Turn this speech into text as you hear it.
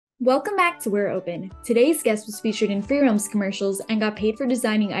Welcome back to We're Open. Today's guest was featured in Free Roam's commercials and got paid for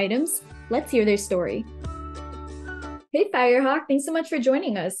designing items. Let's hear their story. Hey Firehawk, thanks so much for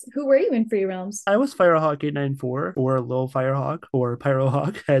joining us. Who were you in Free Realms? I was Firehawk894, or Lil Firehawk, or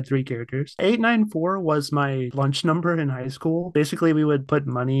Pyrohawk. I had three characters. 894 was my lunch number in high school. Basically, we would put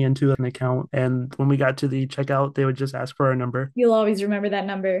money into an account, and when we got to the checkout, they would just ask for our number. You'll always remember that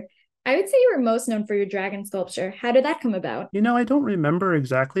number. I would say you were most known for your dragon sculpture. How did that come about? I don't remember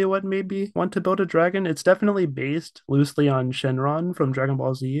exactly what made me want to build a dragon. It's definitely based loosely on Shenron from Dragon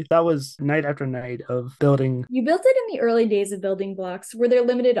Ball Z. That was night after night of building. You built it in the early days of building blocks. Were there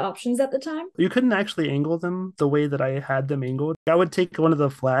limited options at the time? You couldn't actually angle them the way that I had them angled. I would take one of the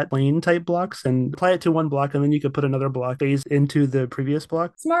flat plane type blocks and apply it to one block, and then you could put another block phase into the previous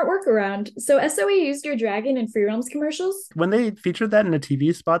block. Smart workaround. So SOE used your dragon in Free Realms commercials? When they featured that in a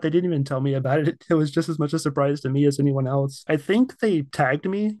TV spot, they didn't even tell me about it. It was just as much a surprise to me as anyone else. I think they tagged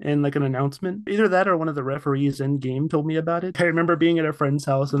me in like an announcement. Either that or one of the referees in game told me about it. I remember being at a friend's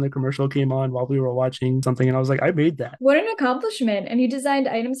house and the commercial came on while we were watching something, and I was like, I made that. What an accomplishment. And you designed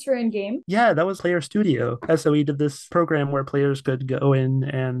items for in-game? Yeah, that was Player Studio. SOE did this program where players could go in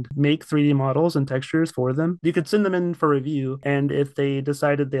and make 3D models and textures for them. You could send them in for review, and if they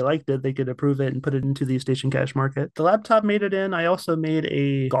decided they liked it, they could approve it and put it into the station cash market. The laptop made it in. I also made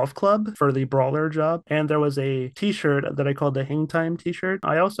a golf club for the brawler job, and there was a t-shirt that I called the Hang Time t-shirt.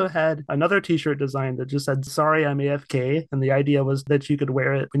 I also had another t-shirt design that just said, "Sorry, I'm AFK," and the idea was that you could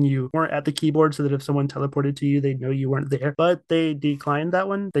wear it when you weren't at the keyboard so that if someone teleported to you, they'd know you weren't there. But they declined that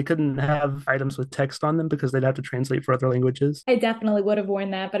one. They couldn't have items with text on them because they'd have to translate for other languages. I definitely would have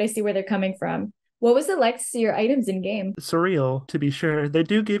worn that, but I see where they're coming from. What was it like to see your items in game? Surreal, to be sure. They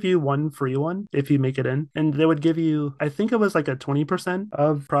do give you one free one if you make it in, and they would give you, I think it was like a 20%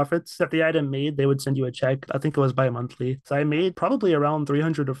 of profits that the item made. They would send you a check. I think it was bi-monthly. So I made probably around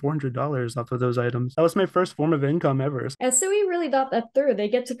 $300 to $400 off of those items. That was my first form of income ever. SOE really thought that through. They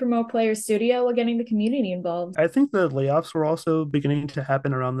get to promote Player Studio while getting the community involved. I think the layoffs were also beginning to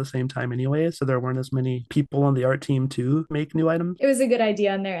happen around the same time anyway, so there weren't as many people on the art team to make new items. It was a good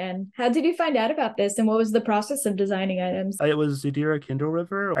idea on their end. How did you find out about this, and what was the process of designing items? It was Zudira Kindle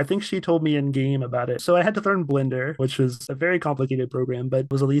River. I think she told me in game about it. So I had to learn Blender, which was a very complicated program,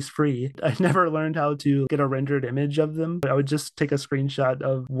 but was at least free. I never learned how to get a rendered image of them. I would just take a screenshot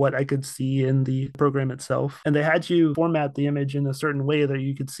of what I could see in the program itself. And they had you format the image in a certain way that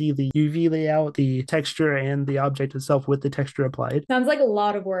you could see the UV layout, the texture, and the object itself with the texture applied. Sounds like a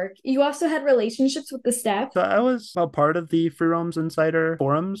lot of work. You also had relationships with the staff? So I was a part of the Free Roams Insider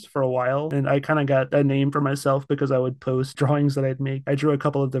forums for a while, and I kind of got a name for myself because I would post drawings that I'd make. I drew a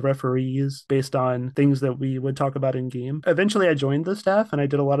couple of the referees based on things that we would talk about in game. Eventually, I joined the staff and I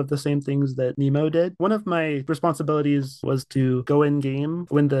did a lot of the same things that Nemo did. One of my responsibilities was to go in game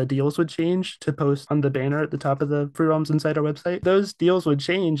when the deals would change to post on the banner at the top of the Free Roams Insider website. Those deals would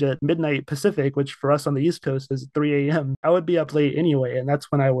change at midnight Pacific, which for us on the East Coast is 3 a.m. I would be up late anyway, and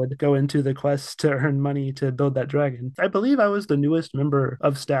that's when I would go into the quest to earn money to build that dragon. I believe I was the newest member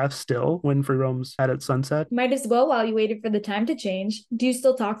of staff still when Free Roams had its sunset. Might as well while you waited for the time to change. Do you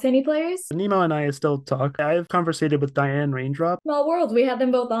still talk to any players? Nemo and I still talk. I've conversated with Diane Raindrop. Small world, we had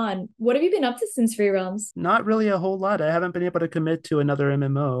them both on. What have you been up to since Free Realms? Not really a whole lot. I haven't been able to commit to another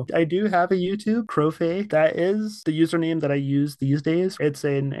MMO. I do have a YouTube, Krowphay. That is the username that I use these days. It's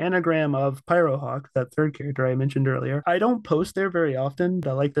an anagram of Pyrohawk, that third character I mentioned earlier. I don't post there very often.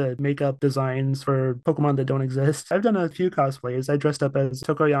 I like to make up designs for Pokemon that don't exist. I've done a few cosplays. I dressed up as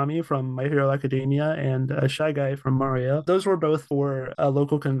Tokoyami from My Hero Academia and a Shy Guy from Mario. Those were both for a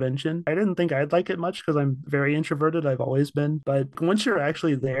local convention. I didn't think I'd like it much because I'm very introverted. I've always been. But once you're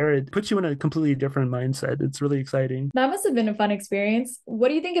actually there, it puts you in a completely different mindset. It's really exciting. That must have been a fun experience. What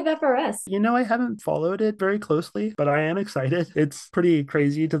do you think of FRS? I haven't followed it very closely, but I am excited. It's pretty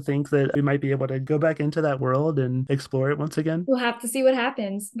crazy to think that we might be able to go back into that world and explore it once again. We'll have to see what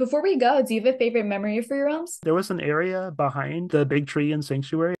happens. Before we go, do you have a favorite memory of Free Realms? There was an area behind the big tree in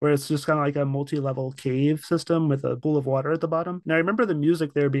Sanctuary where it's just kind of like a multi-level cave system with a pool of water at the bottom. And I remember the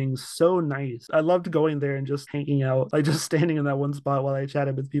music there being so nice. I loved going there and just hanging out, like just standing in that one spot while I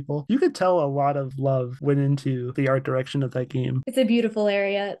chatted with people. You could tell a lot of love went into the art direction of that game. It's a beautiful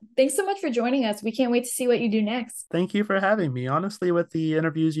area. Thanks so much for joining us. We can't wait to see what you do next. Thank you for having me. Honestly, with the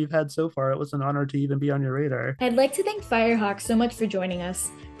interviews you've had so far, it was an honor to even be on your radar. I'd like to thank Firehawk so much for joining us.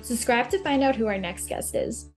 Subscribe to find out who our next guest is.